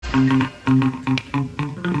All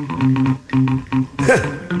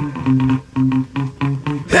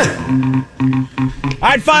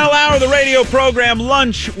right, final hour of the radio program,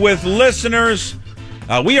 Lunch with Listeners.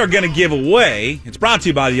 We are going to give away, it's brought to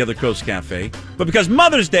you by the Other Coast Cafe, but because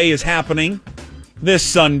Mother's Day is happening this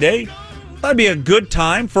Sunday, that'd be a good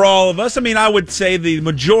time for all of us. I mean, I would say the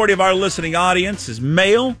majority of our listening audience is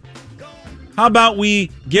male. How about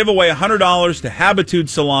we give away $100 to Habitude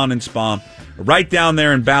Salon and Spa right down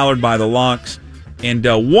there in Ballard by the Locks. And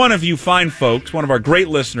one of you fine folks, one of our great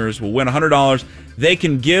listeners, will win $100. They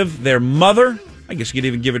can give their mother, I guess you could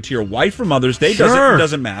even give it to your wife for Mother's Day. Sure.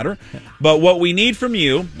 Doesn't matter. But what we need from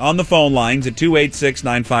you on the phone lines at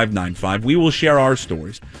 286-9595, we will share our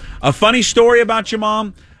stories. A funny story about your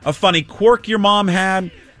mom, a funny quirk your mom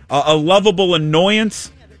had, a lovable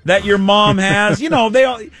annoyance that your mom has. You know,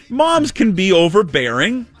 moms can be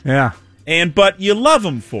overbearing. Yeah. But you love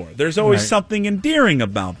them for it. There's always something endearing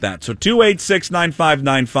about that. So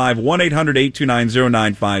 286-9595,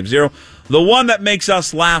 1-800-829-0950. The one that makes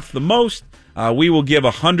us laugh the most, we will give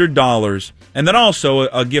 $100. And then also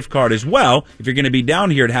a gift card as well. If you're going to be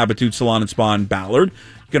down here at Habitude Salon and Spa in Ballard,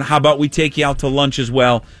 how about we take you out to lunch as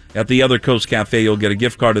well at the Other Coast Cafe? You'll get a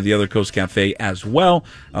gift card to the Other Coast Cafe as well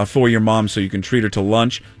for your mom, so you can treat her to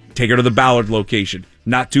lunch. Take her to the Ballard location.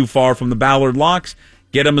 Not too far from the Ballard Locks.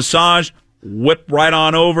 Get a massage, whip right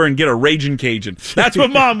on over, and get a Ragin' Cajun. That's what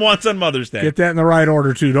Mom wants on Mother's Day. Get that in the right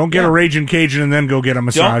order, too. Don't get a Ragin' Cajun and then go get a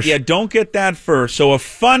massage. Don't get that first. So a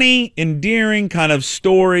funny, endearing kind of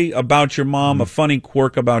story about your mom, a funny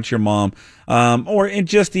quirk about your mom, or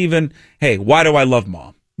just even, hey, why do I love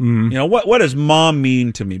Mom? You know, what does Mom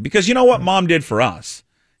mean to me? Because you know what Mom did for us?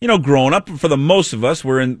 You know, growing up, for the most of us,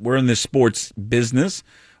 we're in this sports business.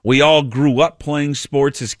 We all grew up playing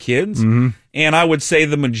sports as kids, and I would say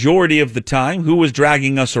the majority of the time, who was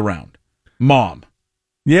dragging us around? Mom.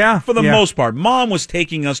 Yeah. For the most part. Mom was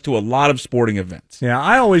taking us to a lot of sporting events. Yeah,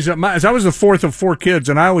 I was the fourth of four kids,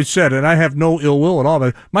 and I always said, and I have no ill will at all,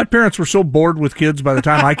 but my parents were so bored with kids by the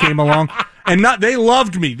time I came along, and they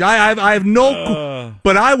loved me. I have no,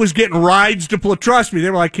 but I was getting rides to play. Trust me, they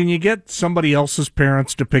were like, can you get somebody else's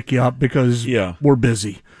parents to pick you up because we're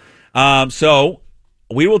busy. So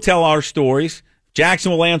we will tell our stories.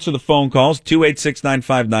 Jackson will answer the phone calls,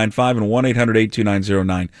 286-9595 and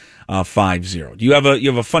 1-800-829-0950. Do you have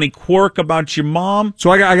a funny quirk about your mom?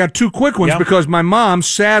 So I got two quick ones because my mom,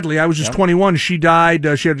 sadly, I was just 21. She died.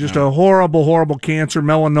 She had just a horrible, horrible cancer,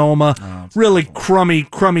 melanoma. Really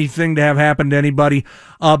crummy thing to have happen to anybody.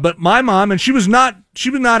 But my mom, and she was not an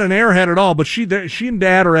airhead at all, but she and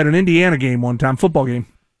Dad are at an Indiana game one time, football game,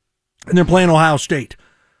 and they're playing Ohio State.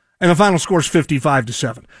 And the final score is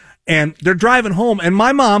 55-7. And they're driving home, and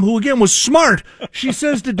my mom, who again was smart, she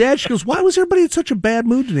says to Dad, she goes, "Why was everybody in such a bad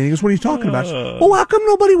mood today?" He goes, "What are you talking about?" She goes, "Well, how come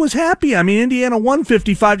nobody was happy? I mean, Indiana won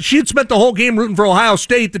 55. She had spent the whole game rooting for Ohio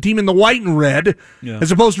State, the team in the white and red,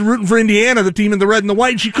 as opposed to rooting for Indiana, the team in the red and the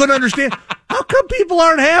white. And she couldn't understand how come people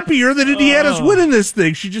aren't happier that Indiana's winning this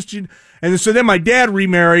thing. And so then my dad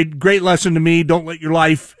remarried. Great lesson to me. Don't let your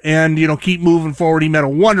life end. Keep moving forward. He met a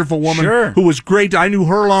wonderful woman who was great. I knew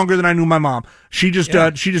her longer than I knew my mom. She just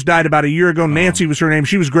died about a year ago. Nancy was her name.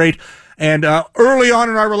 She was great. And early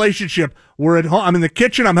on in our relationship, we're at home. I'm in the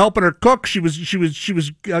kitchen. I'm helping her cook. She was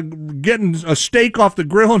getting a steak off the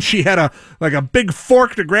grill, and she had a big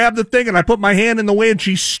fork to grab the thing. And I put my hand in the way, and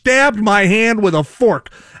she stabbed my hand with a fork.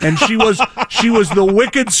 And she was the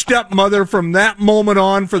wicked stepmother from that moment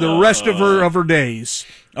on for the rest of her days.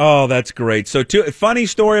 Oh, that's great. So, funny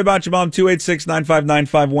story about your mom,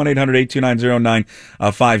 286-9595,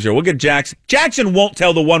 1-800-829-0950. We'll get Jackson. Jackson won't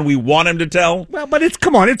tell the one we want him to tell. Well, but it's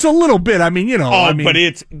a little bit. I mean, but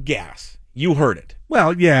it's gas. You heard it.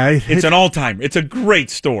 Well, yeah. It's an all-timer. It's a great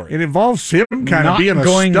story. It involves him kind of being a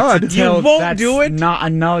stud. You won't do it? No,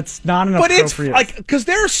 it's not an but appropriate. But it's because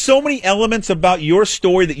there are so many elements about your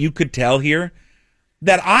story that you could tell here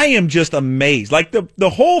that I am just amazed. Like the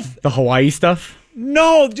Hawaii stuff?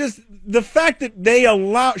 No, just the fact that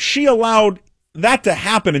she allowed that to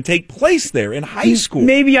happen and take place there in high school.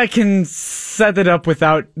 Maybe I can set it up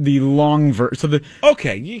without the long verse.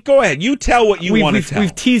 Okay, you go ahead. You tell what you want to tell.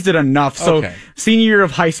 We've teased it enough. So, senior year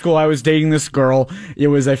of high school, I was dating this girl. It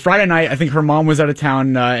was a Friday night. I think her mom was out of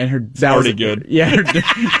town, and her dad was good. Yeah, her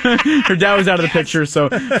dad was out of the picture. So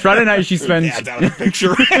Friday night she spent. Dad's out of the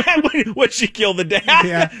picture. Would she kill the dad?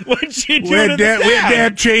 Yeah. What'd she do We had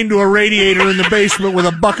Dad chained to a radiator in the basement with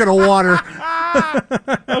a bucket of water.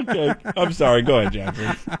 Okay, I'm sorry. Go ahead,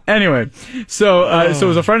 Jackson. Anyway, so it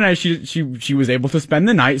was a Friday night. She was able to spend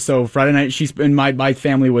the night. So Friday night, my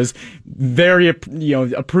family was very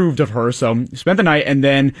approved of her. So spent the night, and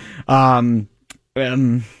then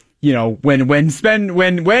you know, when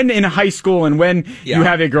in high school and when you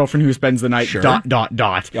have a girlfriend who spends the night, Sure. ...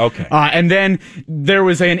 Okay. And then there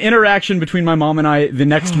was an interaction between my mom and I the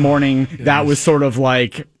next morning that was sort of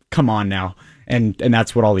like, come on now. And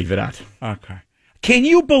that's what I'll leave it at. Okay. Can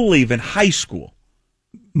you believe in high school,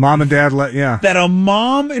 mom and dad that a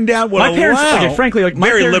mom and dad would my parents, allow? Okay, frankly, like, my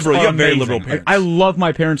very parents liberal. are You have very amazing. liberal parents. I love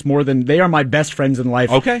my parents more than they are my best friends in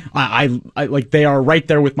life. Okay. I like, they are right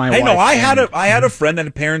there with my wife. No, I had a friend that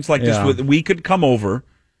had parents like this. We could come over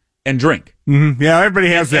and drink. Mm-hmm. Yeah,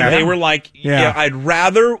 everybody has that. And they were like, I'd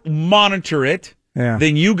rather monitor it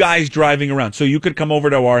than you guys driving around. So you could come over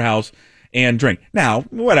to our house and drink. Now,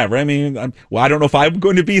 whatever. I mean, I don't know if I'm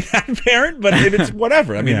going to be that parent, but if it's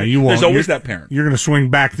whatever. I mean, there's always that parent. You're going to swing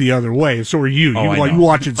back the other way. So are you. You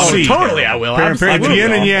watch it. Oh, totally, I will. It's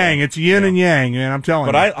yin and yang. It's yin and yang, man. I'm telling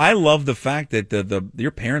you. But I love the fact that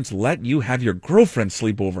your parents let you have your girlfriend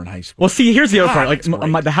sleep over in high school. Well, see, here's the other part. Like,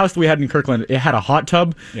 the house that we had in Kirkland, it had a hot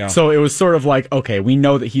tub. Yeah. So it was sort of like, okay, we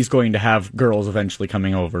know that he's going to have girls eventually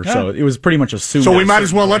coming over. Yeah. So it was pretty much assumed. So we might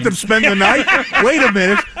as well let them spend the night? Wait a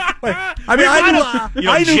minute. I mean,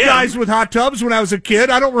 I knew guys with hot tubs when I was a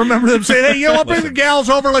kid. I don't remember them saying, "Hey, you know what? Bring the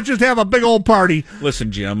gals over. Let's just have a big old party."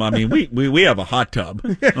 Listen, Jim. I mean, we have a hot tub.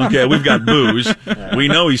 Okay, we've got booze. We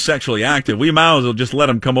know he's sexually active. We might as well just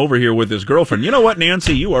let him come over here with his girlfriend. You know what,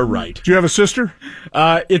 Nancy? You are right. Do you have a sister?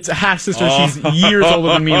 It's a half sister. She's years older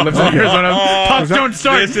than me and lives in Arizona. Puck, don't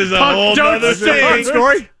start. This is a whole other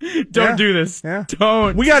story. Don't do this. Yeah.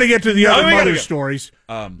 Don't. We got to get to the other mother stories.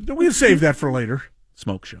 We'll save that for later.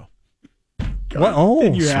 Smoke show. What?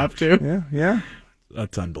 Oh, you have to. Yeah.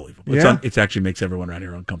 That's unbelievable. Yeah. It actually makes everyone around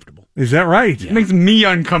here uncomfortable. Is that right? Yeah. It makes me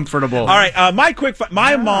uncomfortable. All right.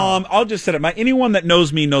 My mom, I'll just say it. Anyone that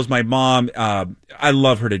knows me knows my mom. I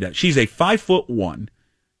love her to death. She's a 5'1"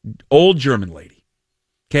 old German lady.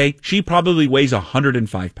 Okay. She probably weighs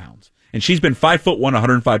 105 pounds. And she's been 5'1",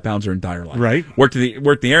 105 pounds her entire life. Right. Worked in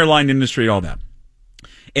the airline industry, all that.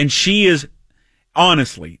 And she is,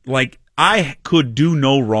 honestly, like, I could do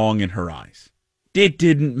no wrong in her eyes. It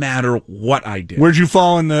didn't matter what I did. Where'd you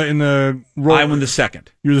fall in the role? I won the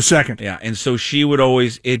second. You're the second. Yeah, and so she would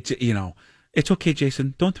always, it's okay,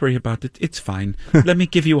 Jason. Don't worry about it. It's fine. Let me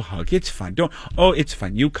give you a hug. It's fine. It's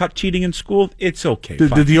fine. You caught cheating in school. It's okay.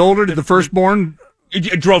 Did the firstborn?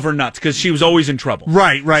 It drove her nuts because she was always in trouble.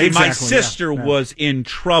 Right. See, exactly. My sister was in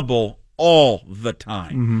trouble all the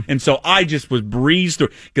time. Mm-hmm. And so I just was breezed through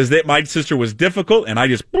because my sister was difficult and I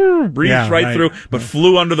just breezed right through, but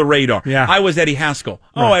flew under the radar. Yeah. I was Eddie Haskell.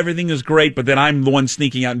 Oh, everything is great, but then I'm the one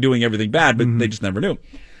sneaking out and doing everything bad, but they just never knew.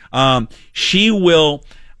 She will,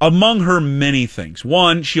 among her many things,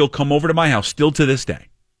 one, she'll come over to my house still to this day.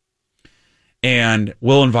 And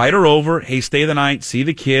we'll invite her over. Hey, stay the night, see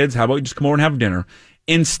the kids. How about you just come over and have dinner?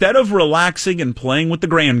 Instead of relaxing and playing with the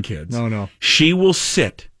grandkids, she will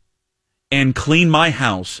sit and clean my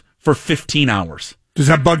house for 15 hours. Does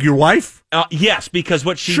that bug your wife? Yes, because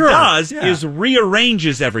what she does is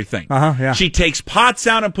rearranges everything. She takes pots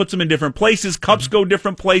out and puts them in different places. Cups go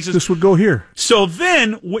different places. This would go here. So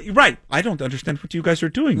then, I don't understand what you guys are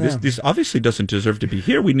doing. Yeah. This obviously doesn't deserve to be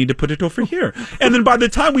here. We need to put it over here. And then by the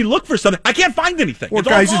time we look for something, I can't find anything. Well,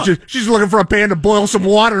 guys, she's looking for a pan to boil some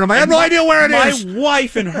water. I have no idea where it is. My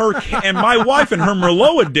wife and her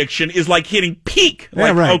Merlot addiction is like hitting peak.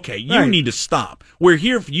 You need to stop. We're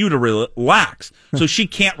here for you to relax. So she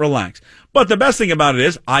can't relax. But the best thing about it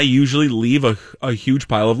is I usually leave a huge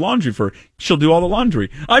pile of laundry for her. She'll do all the laundry.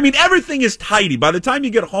 I mean, everything is tidy. By the time you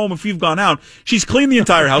get home, if you've gone out, she's cleaned the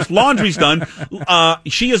entire house. Laundry's done.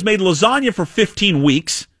 She has made lasagna for 15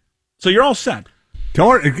 weeks. So you're all set.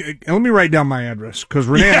 Tell her, let me write down my address, because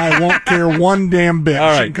Renee and I won't care one damn bit. All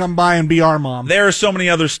right. She can come by and be our mom. There are so many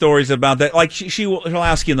other stories about that. Like, she'll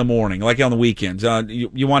ask you in the morning, like on the weekends,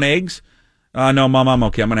 you want eggs? No, Mom, I'm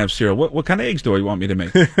okay. I'm going to have cereal. What kind of eggs do you want me to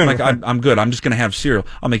make? I'm good. I'm just going to have cereal.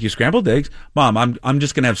 I'll make you scrambled eggs. Mom, I'm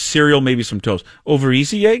just going to have cereal, maybe some toast. Over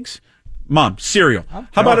easy eggs? Mom, cereal. How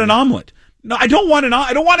about an omelet? No, I don't want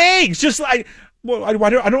I don't want eggs. I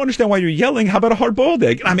don't understand why you're yelling. How about a hard-boiled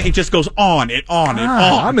egg? I mean, it just goes on and on and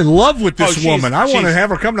on. I'm in love with this woman. I want to have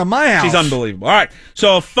her come to my house. She's unbelievable. All right.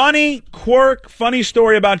 So a funny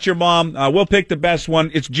story about your mom. We'll pick the best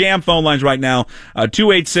one. It's jam phone lines right now.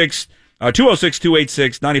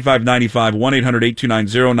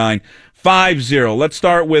 206-286-9595, 1-800-829-0950. Let's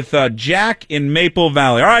start with Jack in Maple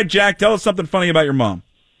Valley. All right, Jack, tell us something funny about your mom.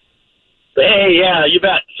 Hey, yeah, you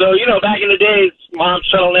bet. So, back in the days, Mom's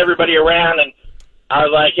shuttling everybody around, and I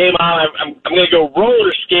was like, hey, Mom, I'm going to go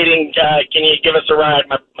roller skating. Can you give us a ride,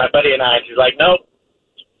 my buddy and I? And she's like, nope.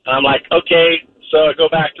 And I'm like, okay. So I go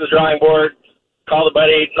back to the drawing board. call the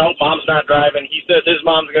buddy. No, mom's not driving. He says his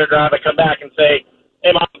mom's going to drive. I come back and say,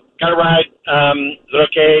 hey, mom, got a ride. Is it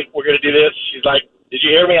okay? We're going to do this. She's like, did you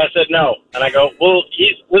hear me? I said no. And I go, well,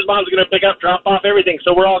 his mom's going to pick up, drop off everything,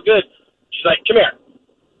 so we're all good. She's like, come here.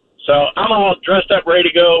 So I'm all dressed up, ready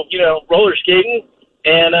to go, roller skating.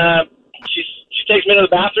 And she takes me into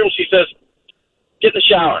the bathroom. She says, get in the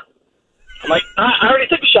shower. I'm like, I already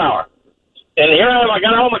took a shower. And here I am. I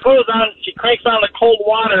got all my clothes on. She cranks on the cold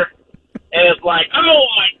water. And it's like, oh,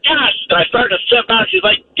 my gosh. And I start to step out. She's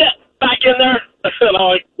like, get back in there. And I'm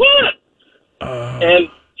like, what? And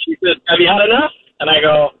she says, have you had enough? And I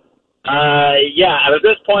go, yeah. And at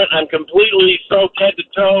this point, I'm completely soaked head to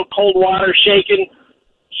toe, cold water, shaking.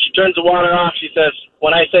 She turns the water off. She says,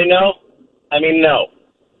 when I say no, I mean no.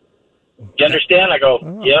 You understand? I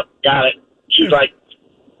go, yep, got it. She's like,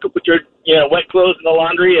 go put your wet clothes in the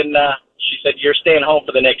laundry. And she said, you're staying home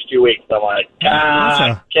for the next 2 weeks. I'm like,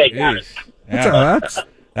 okay, got it.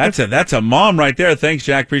 That's a mom right there. Thanks,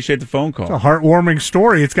 Jack. Appreciate the phone call. It's a heartwarming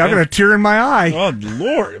story. It's got a tear in my eye. Oh,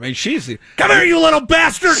 Lord. I mean, come here, you little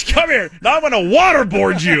bastard. Come here. Now I'm going to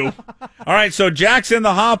waterboard you. All right, so Jack's in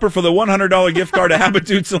the hopper for the $100 gift card to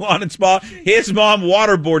Habitude Salon and Spa. His mom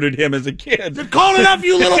waterboarded him as a kid. They're calling enough,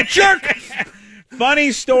 you little jerk.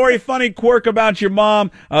 Funny story, funny quirk about your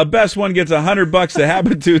mom. Best one gets $100 to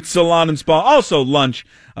Habitude Salon and Spa. Also lunch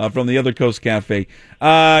from the Other Coast Cafe.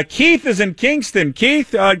 Keith is in Kingston.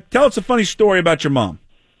 Keith, tell us a funny story about your mom.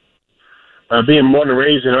 Being born and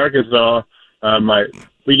raised in Arkansas,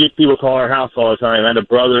 we get people call our house all the time. I had a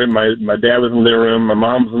brother. My dad was in the living room. My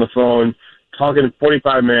mom was on the phone talking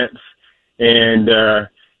 45 minutes, and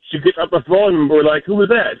she gets up the phone and we're like, "Who was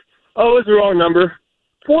that?" "Oh, it's the wrong number."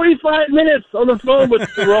 45 minutes on the phone with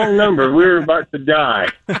the wrong number. We were about to die.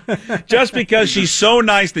 Just because she's so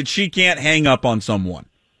nice that she can't hang up on someone.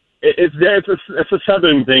 It's a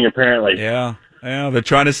Southern thing, apparently. Yeah, they're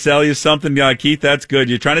trying to sell you something. Keith, that's good.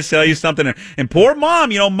 You're trying to sell you something. And poor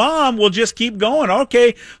mom, mom will just keep going.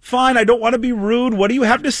 Okay, fine, I don't want to be rude. What do you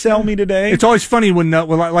have to sell me today? It's always funny when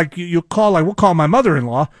you call, we'll call my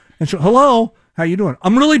mother-in-law, and she'll, hello, how you doing?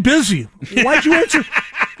 I'm really busy. Why'd you answer?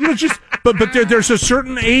 But there's a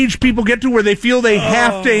certain age people get to where they feel they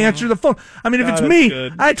have to answer the phone. I mean, if it's me,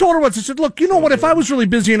 good. I told her once, I said, look, you know what? If I was really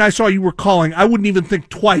busy and I saw you were calling, I wouldn't even think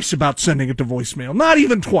twice about sending it to voicemail. Not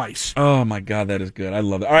even twice. Oh, my God, that is good. I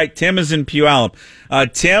love it. All right, Tim is in Puyallup.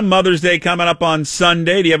 Tim, Mother's Day coming up on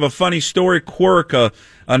Sunday. Do you have a funny story, quirk, a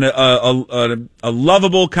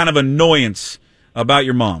lovable kind of annoyance about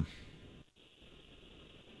your mom?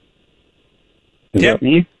 Is Tim? that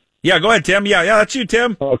me? Yeah, go ahead, Tim. Yeah, that's you,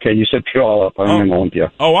 Tim. Okay, you said Puyallup. I'm in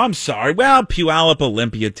Olympia. Oh, I'm sorry. Well, Puyallup,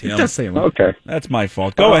 Olympia, Tim. Just say Olympia. Okay. That's my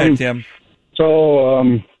fault. Go ahead, Tim. So,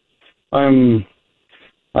 I'm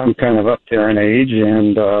kind of up there in age,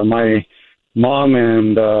 and my mom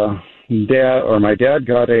and my dad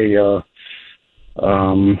got not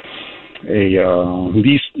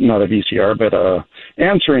a VCR, but a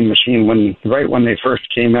answering machine right when they first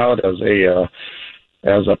came out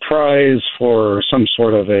as a prize for some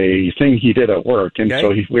sort of a thing he did at work. And so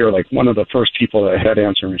we were like one of the first people that had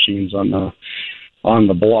answering machines on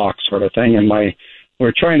the block sort of thing. And we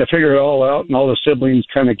were trying to figure it all out, and all the siblings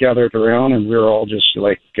kind of gathered around, and we were all just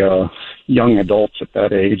like young adults at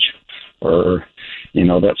that age, or,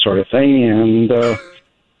 that sort of thing. And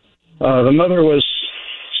the mother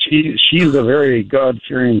she's a very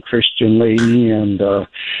God-fearing Christian lady, and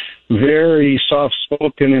very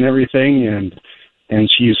soft-spoken and everything, and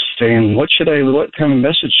she's saying, what kind of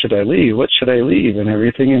message should I leave? What should I leave? And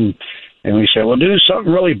everything. And we said, well, do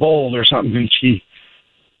something really bold or something. And she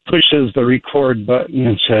pushes the record button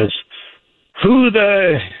and says, who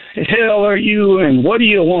the hell are you and what do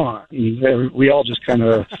you want? And we all just kind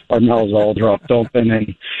of, our mouths all dropped open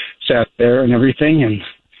and sat there and everything.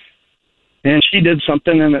 And she did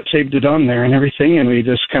something, and it saved it on there and everything. And we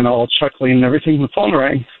just kind of all chuckling and everything. The phone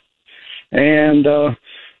rang. And,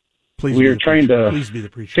 we were trying to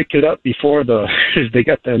pick it up before they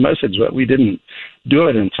got the message, but we didn't do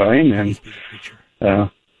it in time. And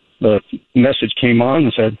the message came on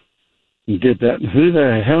and said, "Did that? Who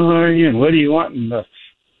the hell are you? And what do you want?" And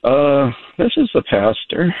this is the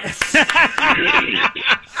pastor.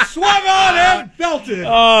 Swung on and belted.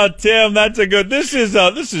 Oh, Tim, that's a good. This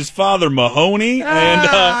is Father Mahoney, and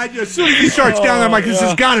as soon as he starts down there, I'm like, this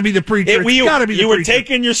has got to be the preacher. You were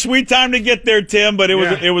taking your sweet time to get there, Tim, but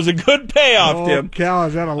it was a good payoff, Tim. Cal,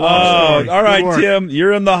 is that a long story? All right, Tim,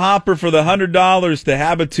 you're in the hopper for the $100 to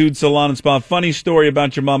Habitude Salon and Spa. Funny story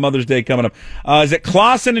about your mom, Mother's Day coming up. Is it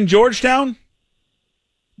Clausen in Georgetown?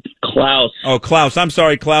 Klaus. Oh, Klaus. I'm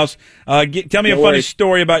sorry, Klaus. Tell me a funny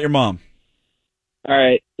story about your mom. All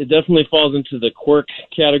right. It definitely falls into the quirk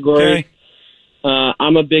category. Okay.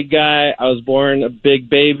 I'm a big guy. I was born a big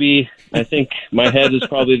baby. I think my head is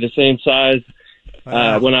probably the same size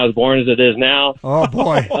when I was born as it is now. Oh,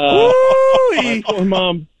 boy. My poor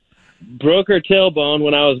mom broke her tailbone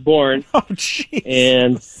when I was born. Oh, jeez.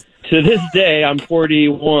 And to this day, I'm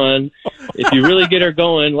 41. If you really get her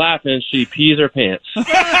going laughing, she pees her pants.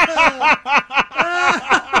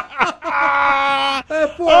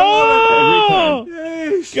 Oh,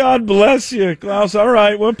 God bless you, Klaus. All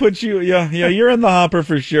right, we'll put you. Yeah, you're in the hopper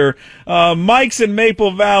for sure. Mike's in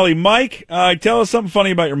Maple Valley. Mike, tell us something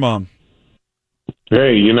funny about your mom.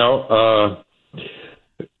 Hey, in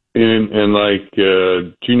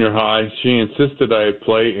junior high, she insisted I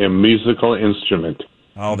play a musical instrument.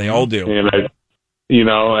 Oh, they all do. And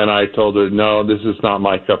I told her, no, this is not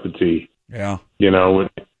my cup of tea. Yeah.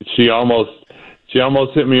 She almost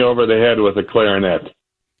hit me over the head with a clarinet.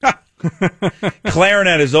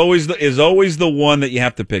 Clarinet is always the one that you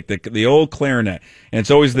have to pick, the old clarinet, and it's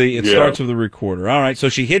always starts with the recorder. All right, so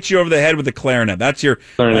she hits you over the head with the clarinet. That's your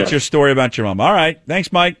story about your mom. All right,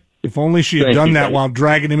 thanks, Mike. If only she had done that while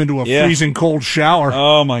dragging him into a freezing cold shower.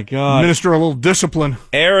 Oh my God! Administer a little discipline.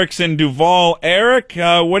 Eric's in Duval. Eric,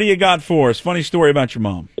 what do you got for us? Funny story about your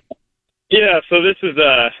mom. Yeah, so this is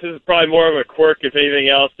probably more of a quirk, if anything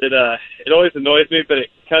else. It always annoys me, but it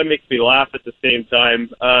kind of makes me laugh at the same time.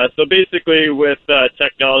 So basically, with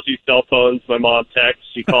technology, cell phones, my mom texts,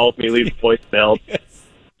 she calls me, leaves voicemail. Yes.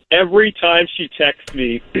 Every time she texts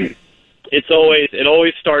me, it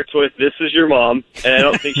always starts with "This is your mom," and I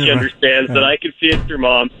don't think she understands that I can see it's your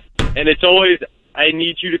mom, and it's always, "I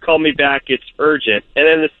need you to call me back. It's urgent." And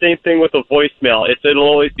then the same thing with a voicemail. It'll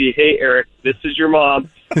always be, "Hey, Eric, this is your mom.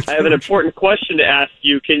 I have an important question to ask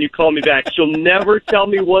you. Can you call me back?" She'll never tell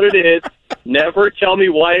me what it is, never tell me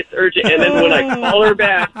why it's urgent. And then when I call her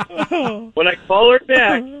back,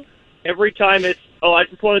 every time it's, "Oh, I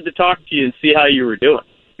just wanted to talk to you and see how you were doing."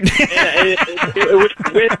 And it was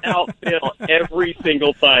without fail every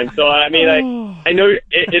single time. So, I mean, I know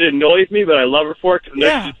it annoys me, but I love her for it because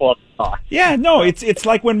she just wants to talk. Yeah, no, it's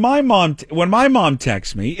like when my mom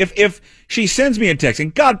texts me, if she sends me a text,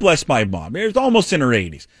 and God bless my mom, it's almost in her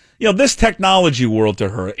 80s. This technology world to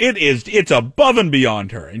her, it's above and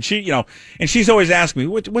beyond her. And she, and she's always asking me,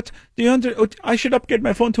 what do you I should upgrade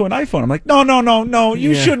my phone to an iPhone. I'm like, no,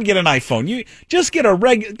 you shouldn't get an iPhone. You just get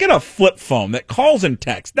a flip phone that calls and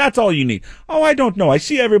texts. That's all you need. Oh, I don't know. I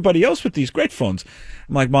see everybody else with these great phones.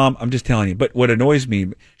 I'm like, Mom, I'm just telling you. But what annoys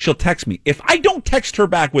me, she'll text me. If I don't text her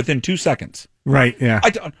back within 2 seconds. Right, yeah.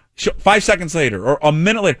 5 seconds later or a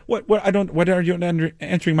minute later, what are you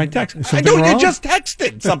answering my text? Something wrong? You just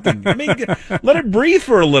texted something. I mean, let it breathe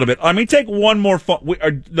for a little bit. I mean, take one more phone.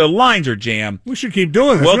 The lines are jammed. We should keep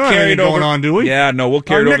doing this. We'll carry it over. Going on, do we? Yeah, no, we'll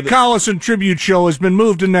carry it over. Our Nick Collison tribute show has been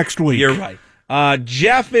moved to next week. You're right.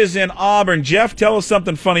 Jeff is in Auburn. Jeff, tell us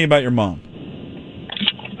something funny about your mom.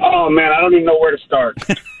 Oh, man, I don't even know where to start.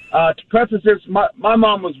 To preface this, my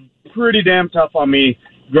mom was pretty damn tough on me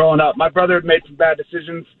growing up. My brother had made some bad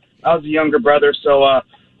decisions. I was a younger brother, so I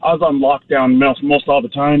was on lockdown most all the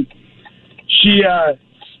time. She,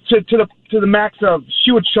 to the max of,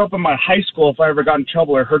 she would show up in my high school if I ever got in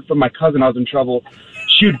trouble or heard from my cousin I was in trouble.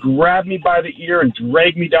 She would grab me by the ear and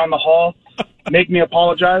drag me down the hall, make me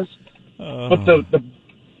apologize. But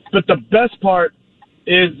the best part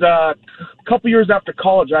is a couple years after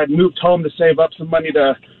college, I had moved home to save up some money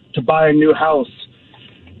to buy a new house.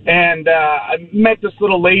 And I met this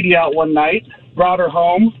little lady out one night, brought her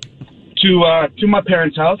home to my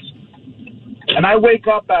parents' house. And I wake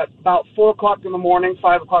up at about 4 o'clock in the morning,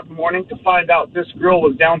 5 o'clock in the morning, to find out this girl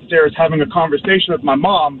was downstairs having a conversation with my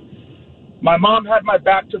mom. My mom had my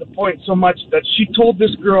back to the point so much that she told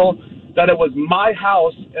this girl that it was my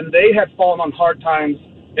house and they had fallen on hard times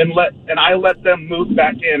and I let them move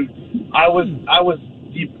back in. I was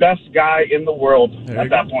the best guy in the world at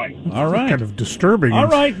that point. All right. Kind of disturbing. All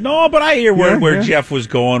right. No, but I hear where Jeff was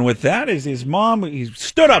going with that. Is his mom, he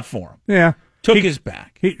stood up for him. Yeah. Took his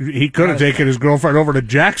back. He could have taken his girlfriend over to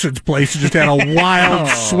Jackson's place and just had a wild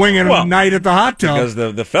swinging night at the hot tub. Because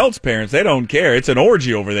the Phelps parents, they don't care. It's an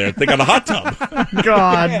orgy over there. They got a hot tub.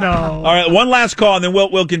 God, no. All right, one last call, and then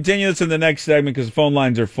we'll continue this in the next segment because the phone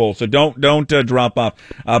lines are full. So don't drop off.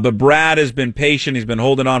 But Brad has been patient. He's been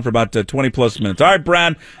holding on for about 20-plus minutes. All right,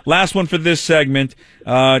 Brad, last one for this segment.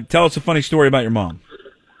 Tell us a funny story about your mom.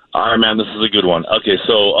 All right, man, this is a good one. Okay,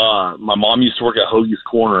 so my mom used to work at Hoagie's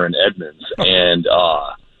Corner in Edmonds, and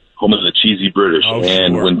home of the cheesy British. Oh,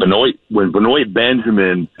 and sure. when Benoit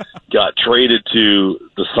Benjamin got traded to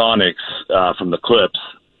the Sonics from the Clips,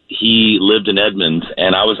 he lived in Edmonds,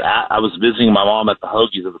 and I was visiting my mom at the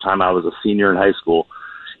Hoagies at the time. I was a senior in high school,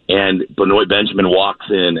 and Benoit Benjamin walks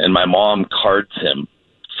in, and my mom cards him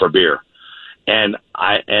for beer, and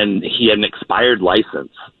he had an expired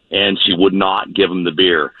license, and she would not give him the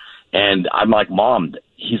beer. And I'm like, Mom,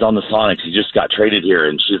 he's on the Sonics. He just got traded here.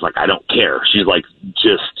 And she's like, I don't care. She's like,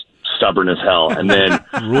 just stubborn as hell. And then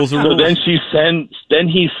rules are rules. Then he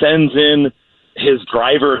sends in his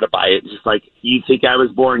driver to buy it. He's like, you think I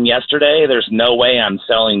was born yesterday? There's no way I'm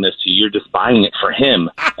selling this to you. You're just buying it for him.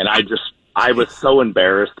 And I was so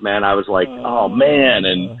embarrassed, man. I was like, oh man.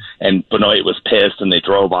 And Benoit was pissed, and they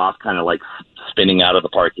drove off kind of like spinning out of the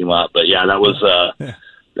parking lot. But yeah, that was,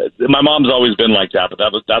 my mom's always been like that, but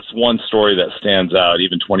that's one story that stands out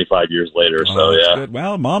even 25 years later. So yeah. Good.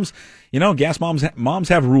 Well, moms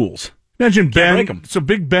have rules. Imagine Ben. So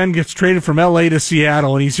Big Ben gets traded from L.A. to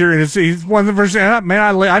Seattle, and he's here, and he's one of the first. Man,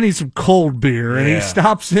 I need some cold beer, and he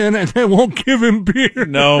stops in, and they won't give him beer.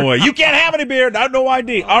 No way. You can't have any beer. No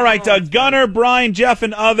ID. All right, Gunner, Brian, Jeff,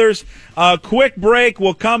 and others. Quick break.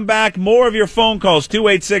 We'll come back. More of your phone calls.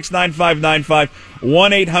 286-9595.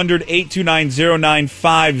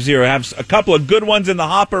 1-800-829-0950. Have a couple of good ones in the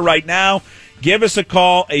hopper right now. Give us a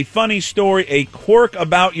call. A funny story, a quirk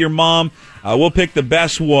about your mom. We'll pick the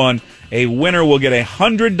best one. A winner will get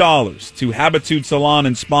 $100 to Habitude Salon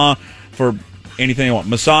and Spa for anything you want.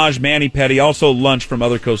 Massage, mani-pedi, also lunch from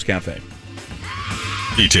Other Coast Cafe.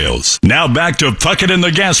 Details. Now back to Puckett and the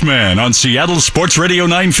Gasman on Seattle Sports Radio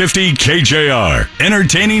 950 KJR.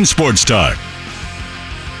 Entertaining sports talk.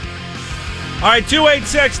 All right,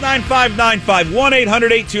 286-9595,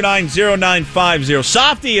 1-800-829-0950.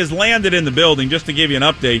 Softy has landed in the building. Just to give you an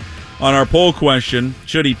update on our poll question,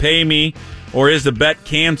 should he pay me or is the bet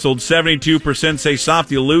canceled? 72% say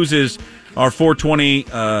Softy loses our 420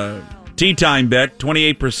 tea time bet.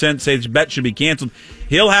 28% say the bet should be canceled.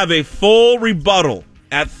 He'll have a full rebuttal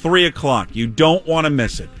at 3 o'clock. You don't want to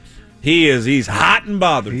miss it. He's hot and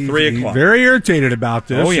bothered. 3 o'clock. He's very irritated about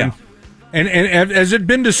this. Oh, yeah. And has it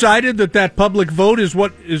been decided that public vote is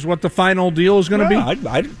what the final deal is going to be?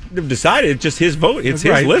 I've decided it's just his vote. It's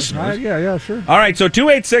his listeners. Yeah, sure. All right, so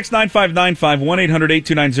 286-9595,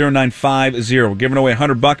 1-800-829-0950. We're giving away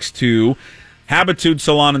 $100 to Habitude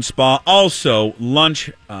Salon and Spa. Also, lunch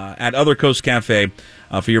at Other Coast Cafe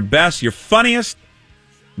for your funniest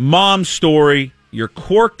mom story, your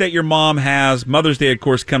quirk that your mom has. Mother's Day, of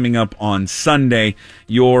course, coming up on Sunday.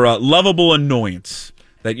 Your lovable annoyance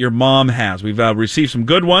that your mom has. We've received some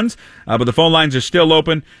good ones, but the phone lines are still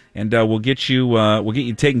open, and we'll get you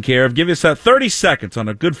taken care of. Give us 30 seconds on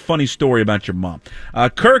a good, funny story about your mom.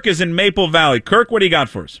 Kirk is in Maple Valley. Kirk, what do you got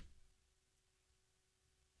for us?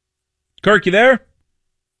 Kirk, you there?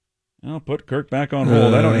 I'll put Kirk back on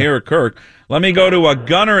hold. I don't hear a Kirk. Let me go to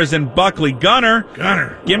Gunner is in Buckley. Gunner,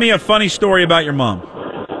 give me a funny story about your mom.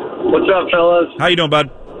 What's up, fellas? How you doing,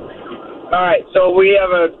 bud? All right, so we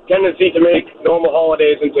have a tendency to make normal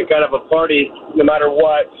holidays into kind of a party no matter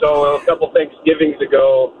what. So a couple Thanksgivings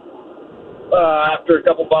ago, after a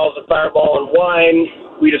couple bottles of Fireball and wine,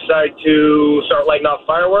 we decided to start lighting off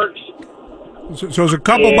fireworks. So it was a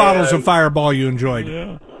couple bottles of Fireball you enjoyed.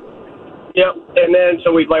 Yeah. Yep, and then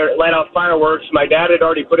so we light off fireworks. My dad had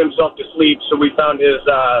already put himself to sleep, so we found his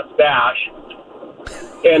stash.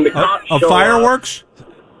 And the cops of fireworks? Up.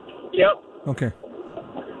 Yep. Okay.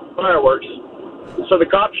 Fireworks. So the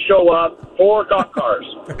cops show up, 4 cop cars.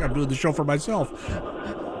 I think I'm doing the show for myself.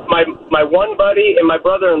 My one buddy and my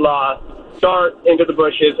brother-in-law start into the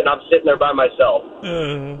bushes, and I'm sitting there by myself.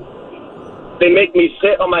 They make me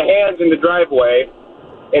sit on my hands in the driveway,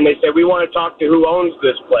 and they say, we want to talk to who owns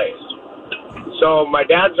this place. So my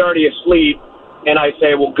dad's already asleep, and I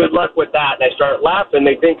say, well, good luck with that. And I start laughing.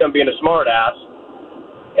 They think I'm being a smart ass.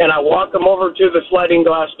 And I walk them over to the sliding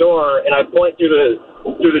glass door, and I point through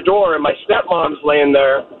the door, and my stepmom's laying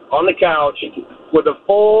there on the couch with a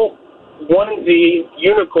full onesie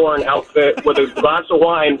unicorn outfit with a glass of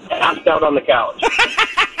wine passed out on the couch.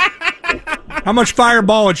 How much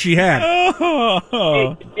Fireball had she had?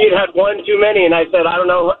 She'd had one too many, and I said, I don't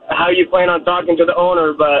know how you plan on talking to the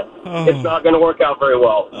owner, but it's not going to work out very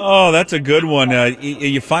well. Oh, that's a good one.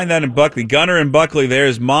 You find that in Buckley. Gunner in Buckley,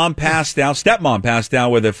 his mom passed out, stepmom passed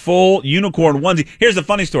out with a full unicorn onesie. Here's the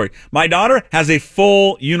funny story. My daughter has a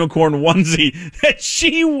full unicorn onesie that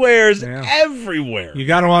she wears everywhere. You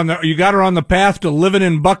got her on the path to living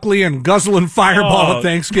in Buckley and guzzling Fireball at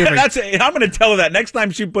Thanksgiving. I'm going to tell her that next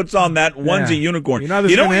time she puts on that onesie unicorn. You know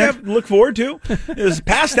what we have to look forward to? Is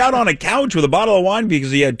passed out on a couch with a bottle of wine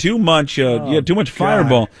because he had too much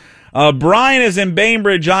Fireball. Brian is in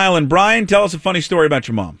Bainbridge Island. Brian, tell us a funny story about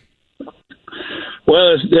your mom.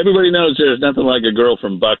 Well, everybody knows there's nothing like a girl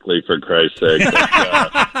from Buckley, for Christ's sake.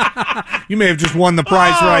 You may have just won the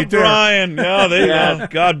prize right there. Brian. Oh, there you go.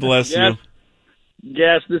 God bless you.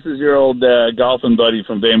 Yes, this is your old golfing buddy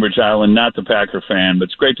from Bainbridge Island, not the Packer fan, but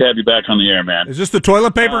it's great to have you back on the air, man. Is this the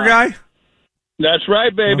toilet paper guy? That's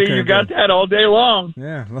right, baby. Okay, you got that all day long.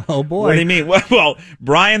 Yeah. Oh, boy. What do you mean? Well,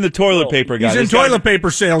 Brian, the toilet paper guy. He's in toilet paper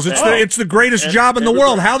sales. It's the greatest job in the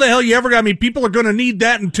world. How the hell you ever got? I mean, people are going to need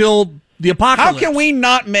that until the apocalypse. How can we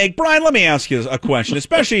not make, Brian, let me ask you a question,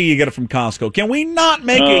 especially you get it from Costco. Can we not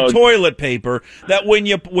make a toilet paper that when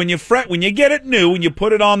you get it new and you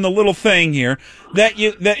put it on the little thing here, that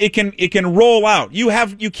it can roll out?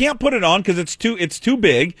 You can't put it on because it's too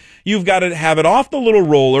big. You've got to have it off the little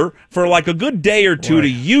roller for like a good day or two to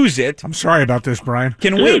use it. I'm sorry about this, Brian.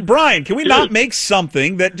 Can we not make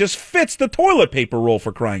something that just fits the toilet paper roll,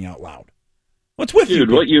 for crying out loud? What's with you?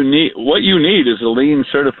 Dude, what you need is a lean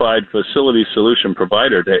certified facility solution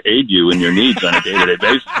provider to aid you in your needs on a day-to-day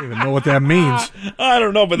basis. I don't even know what that means. I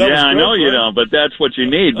don't know, but that was I know you don't, but that's what you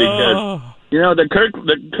need because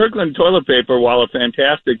the Kirkland toilet paper, while a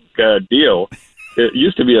fantastic deal, it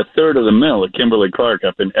used to be a third of the mill at Kimberly Clark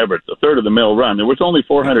up in Everett, a third of the mill run. There was only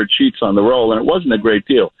 400 sheets on the roll, and it wasn't a great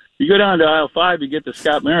deal. You go down to aisle 5, you get the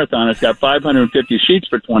Scott Marathon. It's got 550 sheets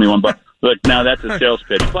for $21. Look, now that's a sales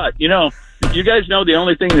pitch, but you guys know the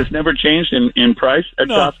only thing that's never changed in price at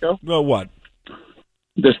Costco? Well, what?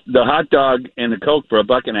 The hot dog and the Coke for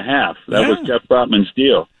 $1.50. That was Jeff Brotman's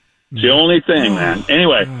deal. It's the only thing, man.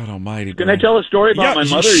 Anyway, God almighty, can I tell a story about my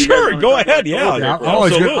mother? Sure, go ahead. Yeah,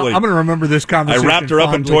 absolutely. I'm going to remember this conversation. I wrapped her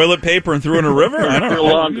up in toilet paper and threw her in a river. I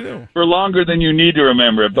don't know. For longer than you need to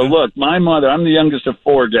remember it. But look, my mother, I'm the youngest of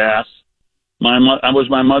 4 gas. I was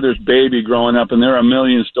my mother's baby growing up, and there are a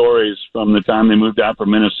million stories from the time they moved out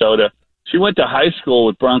from Minnesota. She went to high school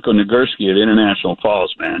with Bronco Nagurski at International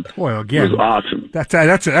Falls, man. Boy, again, it was awesome. That's a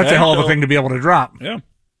hell of a thing to be able to drop. Yeah.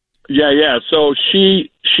 Yeah. So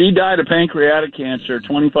she died of pancreatic cancer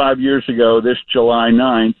 25 years ago, this July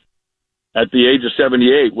 9th, at the age of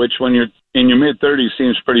 78, which when you're in your mid-30s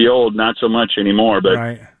seems pretty old, not so much anymore.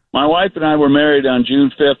 But my wife and I were married on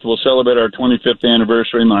June 5th. We'll celebrate our 25th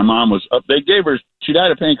anniversary. My mom was up. She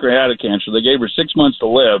died of pancreatic cancer. They gave her 6 months to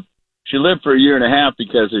live. She lived for a year and a half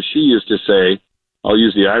because, as she used to say, I'll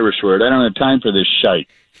use the Irish word, I don't have time for this shite.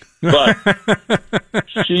 But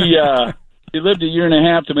she lived a year and a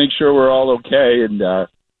half to make sure we're all okay, and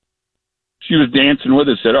she was dancing with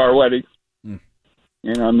us at our wedding.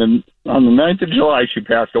 And on the 9th of July, she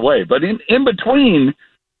passed away. But in between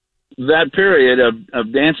that period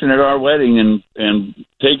of dancing at our wedding and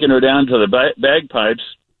taking her down to the bagpipes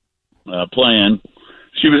playing,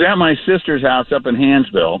 she was at my sister's house up in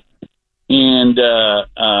Hansville. And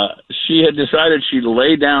she had decided she'd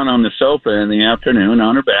lay down on the sofa in the afternoon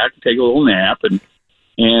on her back, take a little nap.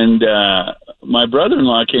 And my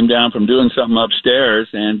brother-in-law came down from doing something upstairs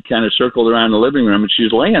and kind of circled around the living room. And she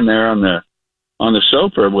was laying there on the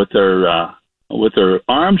sofa with her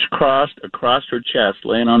arms crossed across her chest,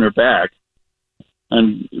 laying on her back.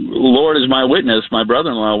 And Lord is my witness, my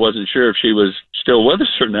brother-in-law wasn't sure if she was still with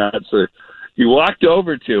us or not. So he walked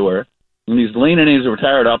over to her. And he's leaning. He's a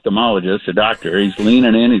retired ophthalmologist, a doctor. He's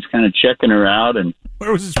leaning in. He's kind of checking her out. And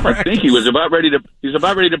where was his practice? I think he was about ready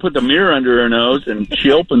to put the mirror under her nose. And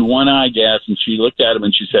she opened one eye, Gas, and she looked at him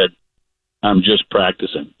and she said, "I'm just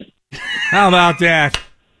practicing." How about that?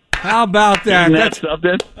 Isn't that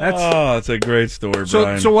something? That's a great story,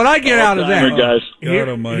 Brian. So what I get out of that, guys. God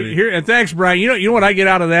almighty. And thanks, Brian. You know what I get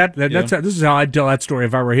out of that? This is how I'd tell that story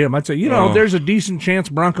if I were him. I'd say, there's a decent chance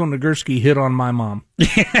Bronco Nagurski hit on my mom.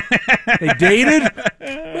 They dated.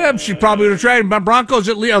 Well, she probably would have tried. Bronco's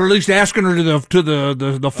at least asking her to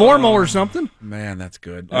the formal or something. Man, that's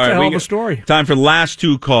good. That's a hell of a story. Time for the last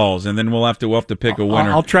 2 calls, and then we'll have to pick a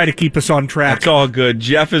winner. I'll try to keep us on track. That's all good.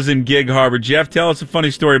 Jeff is in Gig Harbor. Jeff, tell us a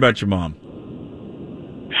funny story about your mom.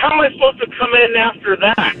 How am I supposed to come in after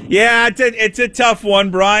that? Yeah, it's a tough one.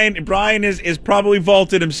 Brian is probably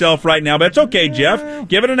vaulted himself right now, but it's okay, Jeff.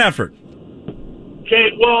 Give it an effort.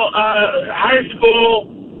 Okay, well, high school,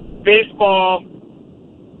 baseball,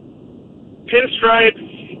 pinstripes,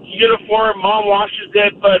 uniform, mom washes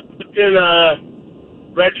it, but puts in a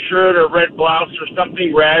red shirt or red blouse or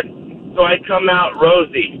something red, so I come out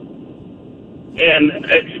rosy. And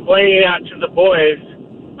explaining that to the boys,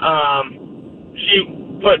 she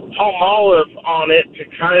put Palmolive on it to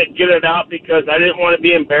kind of get it out because I didn't want to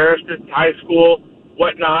be embarrassed at high school,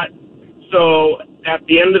 whatnot. So at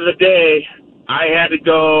the end of the day, I had to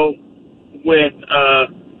go with a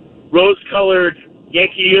rose-colored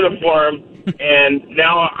Yankee uniform, and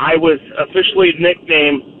now I was officially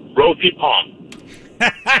nicknamed Rosie Palm.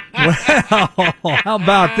 Well, how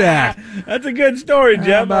about that? That's a good story, Jeff.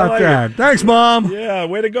 How about that? Thanks, Mom. Yeah,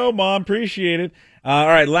 way to go, Mom. Appreciate it. All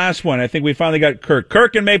right, last one. I think we finally got Kirk.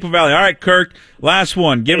 Kirk in Maple Valley. All right, Kirk, last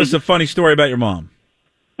one. Give us a funny story about your mom.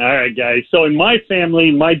 All right, guys. So in my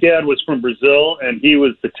family, my dad was from Brazil, and he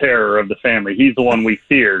was the terror of the family. He's the one we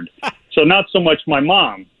feared. So not so much my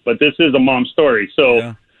mom, but this is a mom story.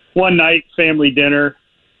 So one night, family dinner,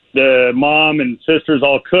 the mom and sisters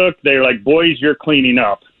all cooked. They're like, boys, you're cleaning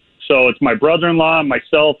up. So it's my brother-in-law,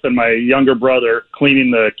 myself, and my younger brother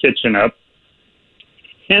cleaning the kitchen up.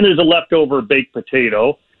 And there's a leftover baked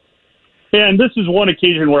potato. And this is one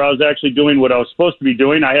occasion where I was actually doing what I was supposed to be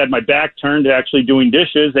doing. I had my back turned to actually doing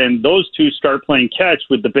dishes, and those two start playing catch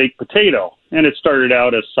with the baked potato. And it started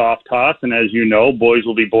out as soft toss, and as you know, boys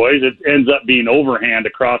will be boys. It ends up being overhand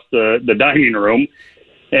across the dining room.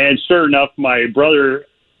 And sure enough, my brother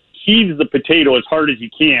heaves the potato as hard as he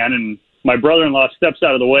can, and my brother-in-law steps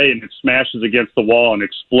out of the way, and it smashes against the wall and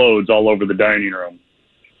explodes all over the dining room.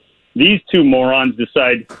 These two morons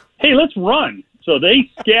decide, hey, let's run. So they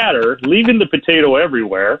scatter, leaving the potato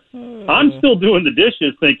everywhere. I'm still doing the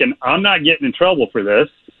dishes thinking I'm not getting in trouble for this.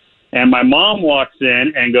 And my mom walks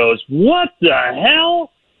in and goes, what the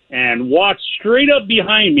hell? And walks straight up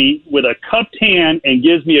behind me with a cupped hand and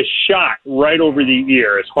gives me a shot right over the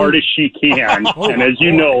ear as hard as she can. And as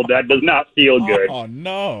you know, that does not feel good. Oh,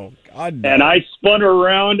 no. God, no. And I spun her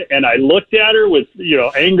around and I looked at her with,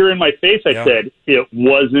 anger in my face. I said, it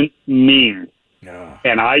wasn't me.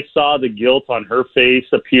 And I saw the guilt on her face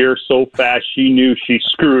appear so fast she knew she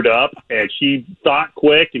screwed up, and she thought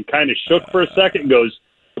quick and kind of shook for a second,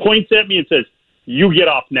 points at me and says, you get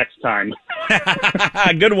off next time.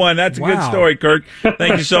 Good one. That's a good story, Kirk.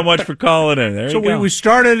 Thank you so much for calling in. There you go. We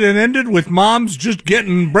started and ended with moms just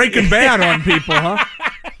breaking bad on people, huh?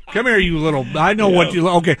 Come here, you little. I know what you.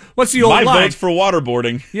 Okay, what's the old line? My vote's for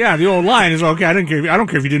waterboarding. Yeah, the old line is okay. I don't care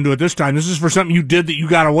if you didn't do it this time. This is for something you did that you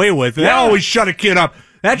got away with. That always shut a kid up.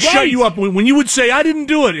 That shut you up when you would say, "I didn't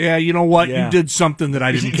do it." Yeah, you know what? You did something that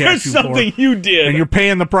I didn't catch you for. There's something you did, and you're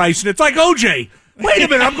paying the price. And it's like OJ. Wait a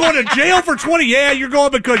minute, I'm going to jail for 20. Yeah, you're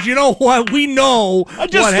going because you know what? We know I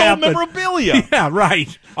just what stole happened. memorabilia. Yeah,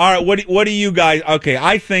 right. All right, what do you guys? Okay,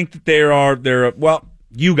 I think that there are well.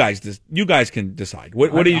 You guys can decide.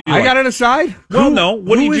 What do you do? I got to decide? Well, no.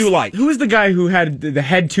 What do you like? Who is the guy who had the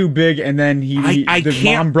head too big and then the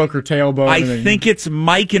mom broke her tailbone? I think it's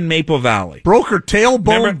Mike in Maple Valley. Broke her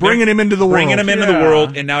tailbone, bringing him into the world. Bringing him into the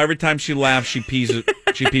world, and now every time she laughs, she pees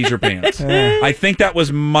her pants. I think that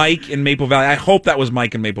was Mike in Maple Valley. I hope that was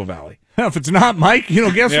Mike in Maple Valley. If it's not Mike,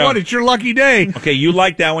 guess what? It's your lucky day. Okay, you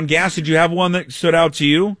like that one. Gas, did you have one that stood out to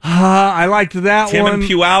you? I liked that Tim one. And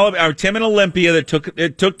Puyallup, or Tim and Olympia. It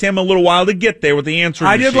took Tim a little while to get there with the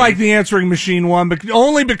answering machine. I did like the answering machine one, but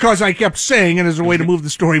only because I kept saying, and as a way to move the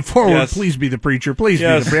story forward, please be the preacher. Please be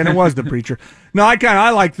the preacher. And it was the preacher. No, I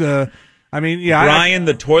like the... Brian,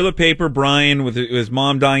 the toilet paper, Brian, with his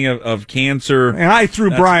mom dying of cancer. And I threw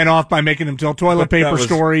Brian off by making him tell toilet paper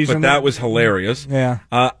stories. But that was hilarious. Yeah.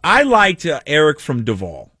 I liked Eric from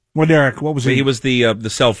Duval. What Eric? What was he? He was the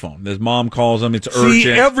cell phone. His mom calls him. It's urgent. See,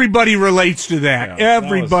 everybody relates to that. Yeah,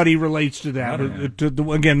 everybody relates to that.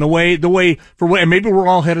 Again, the way and maybe we're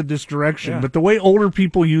all headed this direction, but the way older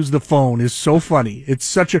people use the phone is so funny. It's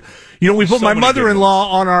such a, we put my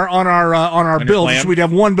mother-in-law on our bill, so we'd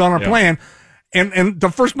have one bill on our plan. And the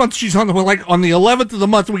first month she's on on the 11th of the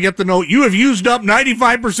month, we get the note, you have used up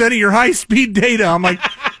 95% of your high-speed data. I'm like,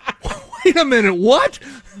 wait a minute, what?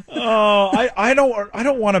 Oh, I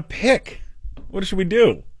don't want to pick. What should we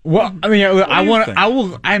do? Well,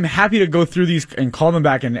 I'm happy to go through these and call them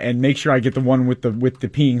back and make sure I get the one with the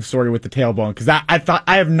peeing story with the tailbone, because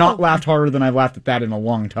I have not laughed harder than I've laughed at that in a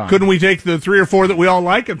long time. Couldn't we take the 3 or 4 that we all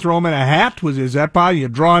like and throw them in a hat? Is that possible? You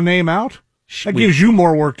draw a name out? That gives you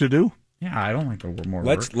more work to do. Yeah, I don't like the more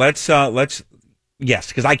work. Yes,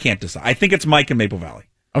 because I can't decide. I think it's Mike in Maple Valley.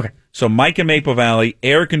 Okay. So Mike in Maple Valley,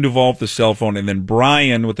 Eric and Duval with the cell phone, and then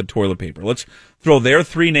Brian with the toilet paper. Let's throw their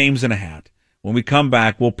 3 names in a hat. When we come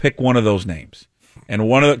back, we'll pick one of those names. And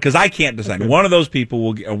because I can't decide. One of those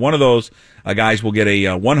people one of those guys will get a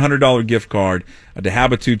 $100 gift card to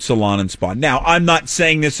Habitude Salon and Spa. Now, I'm not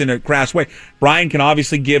saying this in a crass way. Brian can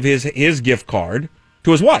obviously give his gift card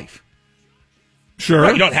to his wife. Sure.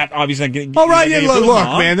 Right, you don't have obviously. Look,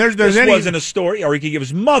 man. This wasn't a story, or he could give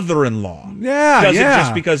his mother-in-law. Yeah,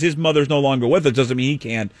 Just because his mother's no longer with us doesn't mean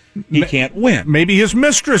he can't win. Maybe his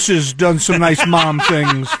mistress has done some nice mom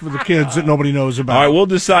things for the kids that nobody knows about. All right, we'll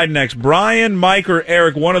decide next. Brian, Mike, or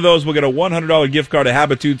Eric, one of those will get a $100 gift card to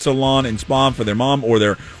Habitude Salon and Spa for their mom or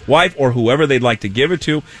their wife or whoever they'd like to give it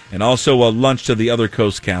to, and also a lunch to the Other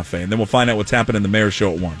Coast Cafe. And then we'll find out what's happening in the Mayor's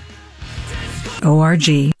Show at 1.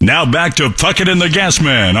 ORG. Now back to Puckett and the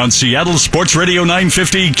Gasman on Seattle Sports Radio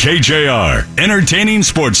 950 KJR. Entertaining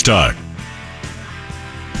sports talk.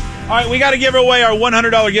 All right, we got to give away our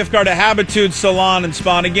 $100 gift card to Habitude Salon and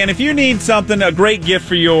Spa. And again, if you need something, a great gift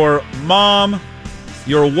for your mom,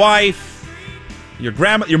 your wife, your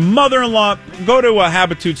grandma, your mother-in-law, go to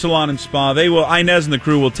Habitude Salon and Spa. Inez and the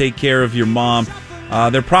crew will take care of your mom.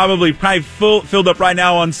 They're probably filled up right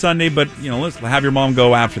now on Sunday, but let's have your mom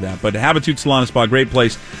go after that. But Habitude Salon and Spa, great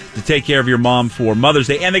place to take care of your mom for Mother's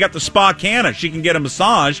Day, and they got the Spa Canna. She can get a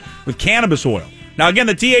massage with cannabis oil. Now again,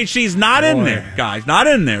 the THC is not in there, guys, not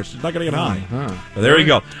in there. So she's not going to get high. But there you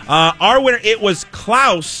go. Our winner, it was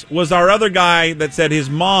Klaus, was our other guy that said his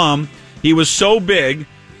mom. He was so big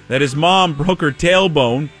that his mom broke her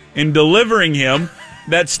tailbone in delivering him.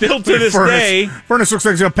 That still to this day, Furness looks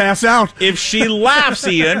like he's going to pass out. If she laughs,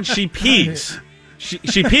 Ian, she pees.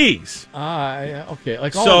 She pees. Okay.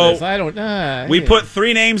 Like all this, I don't. We put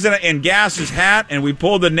 3 names in Gas's hat, and we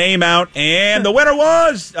pulled the name out, and the winner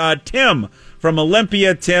was Tim from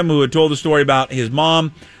Olympia. Tim, who had told the story about his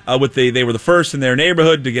mom. They were the first in their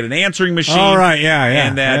neighborhood to get an answering machine. All right, yeah.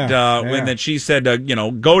 And that she said,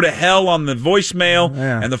 go to hell on the voicemail,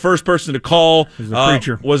 and the first person to call was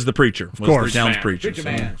the preacher. Of course. The town's preacher.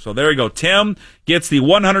 So there you go. Tim gets the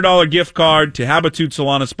 $100 gift card to Habitude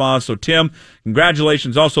Salon and Spa. So Tim,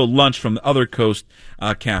 congratulations. Also lunch from the Other Coast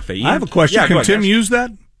Cafe. Ian? I have a question. Can Tim use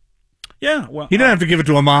that? Yeah, well, he didn't have to give it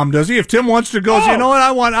to a mom, does he? If Tim wants to go, you know what?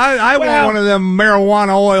 I want one of them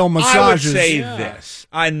marijuana oil massages. I would say this.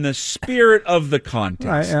 In the spirit of the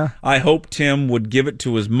contest, I hope Tim would give it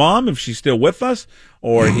to his mom if she's still with us,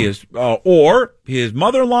 or his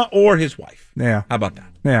mother-in-law, or his wife. Yeah, how about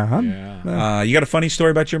that? Yeah. You got a funny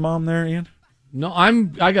story about your mom there, Ian? No, I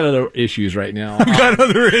got other issues right now. I've got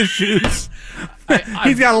other issues.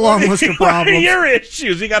 He's got a long list of problems. What are your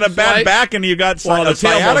issues? You got a bad back, and you got the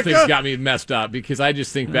tailbone thing's got me messed up because I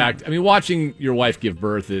just think back. I mean, watching your wife give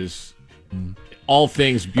birth is all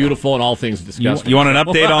things beautiful and all things disgusting. You want an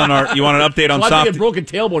update on You want an update on Softy? A broken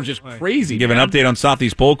tailbone is just crazy. Give an update on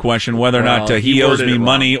Softy's poll question whether or not he owes me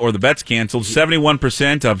money or the bet's canceled.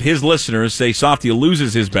 71% of his listeners say Softy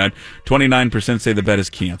loses his bet. 29% say the bet is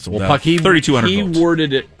canceled. Well, Puck, 3,200 he votes.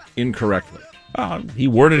 worded it incorrectly. He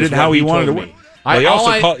worded it how he wanted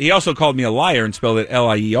to. He also called me a liar and spelled it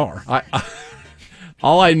L-I-E-R.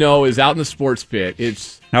 All I know is out in the sports pit,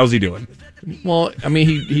 how's he doing? Well, I mean,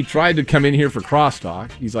 he tried to come in here for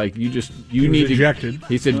crosstalk. He's like, you need ejected.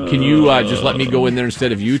 He said, can you just let me go in there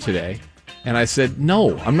instead of you today? And I said,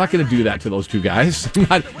 no, I'm not going to do that to those two guys.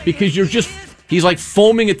 Because he's like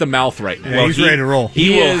foaming at the mouth right now. Yeah, he's ready to roll. He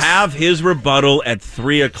will have his rebuttal at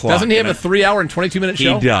 3 o'clock. Doesn't he have a 3-hour and 22-minute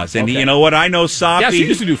show? He does. And you know what? I know Softy. Yes, you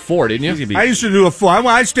used to do 4, didn't you? I used to do a 4.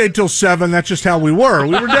 I stayed till 7. That's just how we were.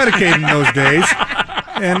 We were dedicated in those days.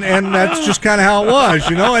 And that's just kind of how it was,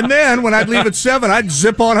 And then when I'd leave at 7, I'd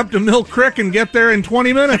zip on up to Mill Creek and get there in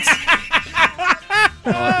 20 minutes.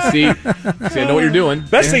 See, I know what you're doing.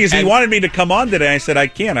 Best thing is he wanted me to come on today. I said, I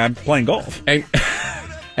can't. I'm playing golf.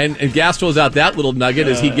 And Gas throws out that little nugget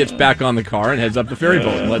as he gets back on the car and heads up to Ferry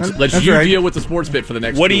Boat. Let's deal with the sports bit for the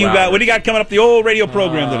next 2 hours. What do you got coming up the old radio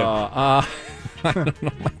program today? I don't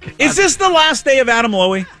know. Is this the last day of Adam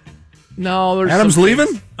Lowy? No, there's Adam's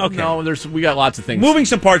leaving. Okay. No, we got lots of things. Moving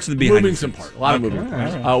some parts of the behind. A lot of moving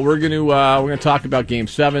parts. We're gonna talk about Game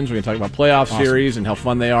 7s. We're gonna talk about playoff series and how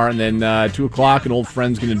fun they are, and then 2 o'clock, an old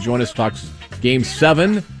friend's gonna join us to talk Game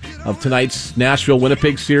 7 of tonight's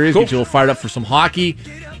Nashville-Winnipeg series. Get you all fired up for some hockey,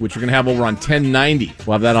 which we're going to have over on 1090.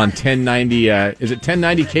 We'll have that on 1090. Is it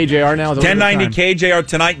 1090 KJR now? 1090 KJR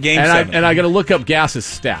tonight, Game 7. And I got to look up Gas's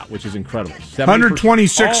stat, which is incredible.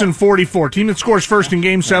 126 and 44. Team that scores first in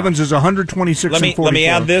Game 7s is 126 and 44. Let me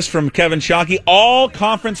add this from Kevin Shockey. All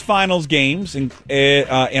conference finals games, including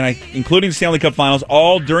the Stanley Cup finals,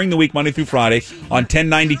 all during the week, Monday through Friday, on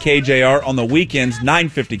 1090 KJR. On the weekends,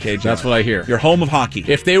 950 KJR. That's what I hear. Your home of hockey.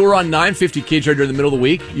 If they were on 950 KJR during the middle of the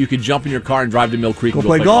week, you could jump in your car and drive to Mill Creek and go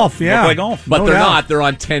play golf, yeah. Go play golf. But No they're doubt. not. They're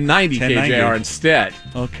on 1090 KJR instead.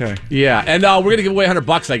 Okay. Yeah, and we're going to give away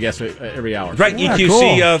 $100, I guess, every hour. Right, Yeah,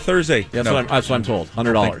 EQC cool. Thursday. That's what I'm told.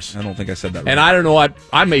 $100. I don't think I said that right. And I don't know.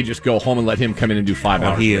 I may just go home and let him come in and do 5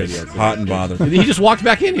 hours. He of is radio. hot and bothered. He just walked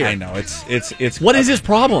back in here. I know. It's. What is his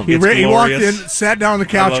problem? He walked in, glorious. sat down on the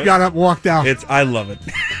couch, got up, walked out. I love it.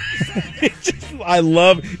 I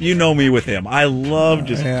love, you know me with him. I love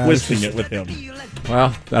just twisting it with him.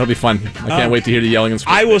 Well, that'll be fun. I can't wait to hear the yelling and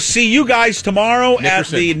screaming. I will see you guys tomorrow at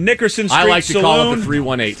the Nickerson Street I like to Saloon. call it the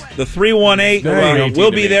 318. The 318.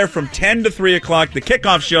 We'll be there from 10 to 3 o'clock. The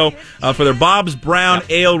kickoff show for their Bob's Brown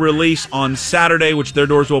Ale release on Saturday, which their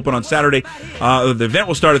doors will open on Saturday. The event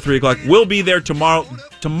will start at 3 o'clock. We'll be there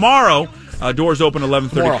tomorrow. Doors open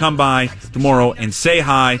 11:30. Come by tomorrow and say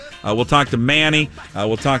hi. We'll talk to Manny.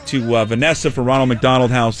 We'll talk to Vanessa from Ronald McDonald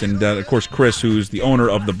House, and of course Chris, who's the owner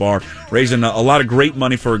of the bar, raising a lot of great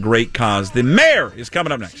money for a great cause. The mayor is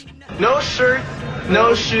coming up next. No shirt,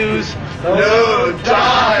 no shoes, no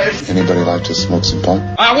ties. Anybody like to smoke some pot?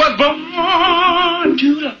 I was born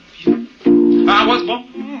to love you. I was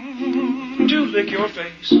born to lick your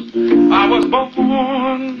face. I was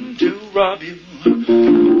born to rub you.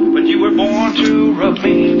 But you were born to rub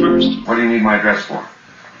me first. What do you need my address for?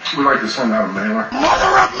 We'd like to send out a mailer.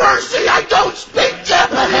 Mother of mercy, I don't speak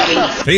Japanese!